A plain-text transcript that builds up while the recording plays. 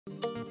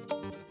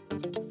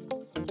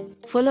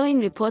Following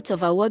reports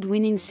of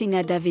award-winning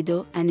singer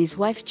Davido and his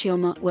wife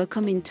Chioma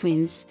welcoming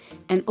twins,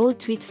 an old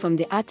tweet from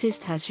the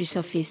artist has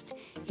resurfaced,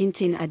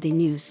 hinting at the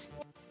news.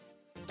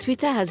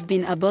 Twitter has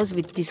been abuzz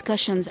with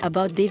discussions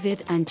about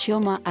David and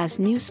Chioma as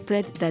news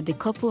spread that the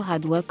couple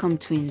had welcomed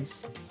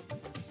twins.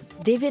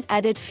 David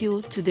added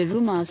fuel to the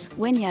rumors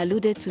when he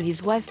alluded to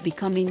his wife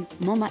becoming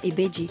Mama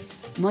Ibeji,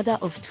 mother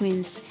of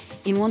twins,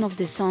 in one of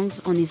the songs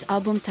on his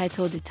album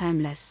titled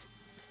Timeless.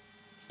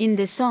 In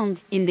the song,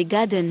 In the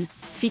Garden,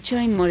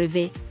 featuring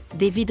Moreve,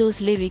 Davido's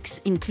lyrics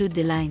include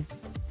the line.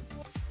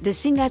 The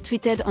singer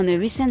tweeted on a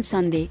recent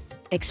Sunday,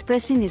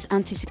 expressing his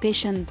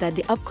anticipation that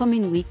the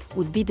upcoming week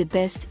would be the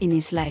best in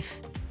his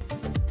life.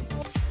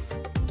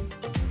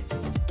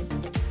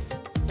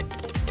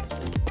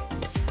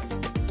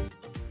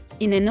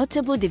 In a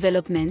notable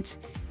development,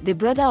 the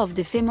brother of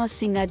the famous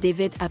singer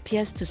David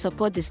appears to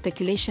support the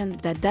speculation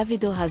that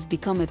Davido has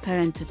become a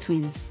parent to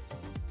twins.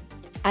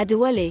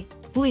 Adewale,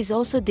 who is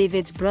also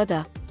David's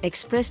brother,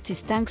 expressed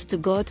his thanks to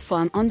God for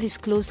an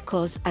undisclosed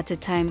cause at a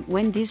time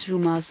when these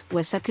rumors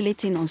were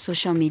circulating on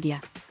social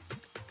media.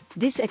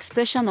 This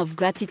expression of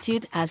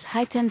gratitude has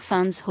heightened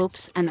fans'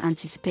 hopes and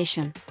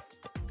anticipation.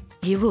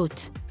 He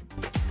wrote,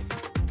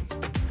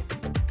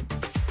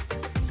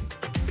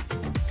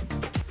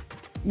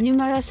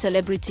 "Numerous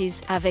celebrities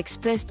have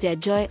expressed their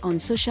joy on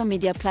social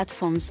media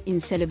platforms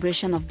in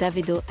celebration of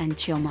Davido and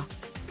Chioma.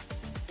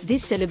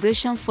 This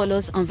celebration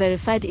follows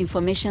unverified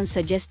information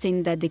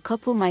suggesting that the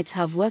couple might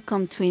have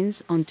welcomed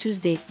twins on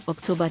Tuesday,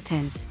 October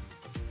 10th.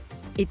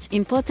 It's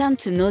important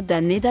to note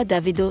that neither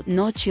Davido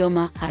nor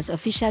Chioma has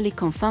officially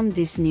confirmed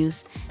this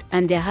news,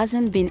 and there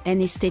hasn't been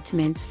any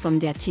statement from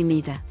their team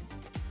either.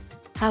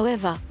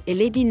 However, a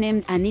lady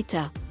named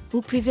Anita,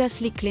 who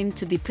previously claimed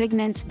to be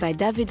pregnant by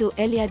Davido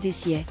earlier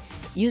this year,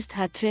 used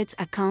her Threads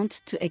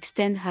account to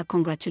extend her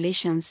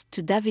congratulations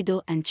to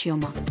Davido and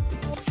Chioma.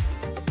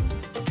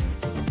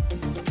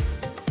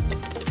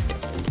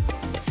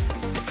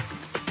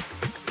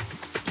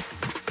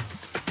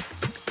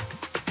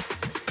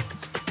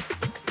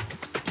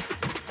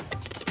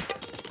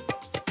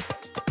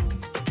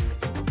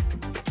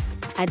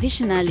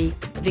 Additionally,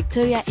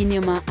 Victoria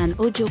Inyoma and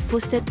Ojo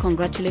posted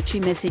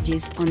congratulatory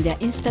messages on their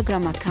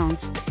Instagram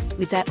accounts,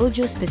 with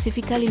Ojo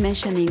specifically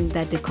mentioning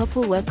that the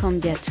couple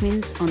welcomed their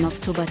twins on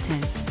October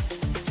 10th.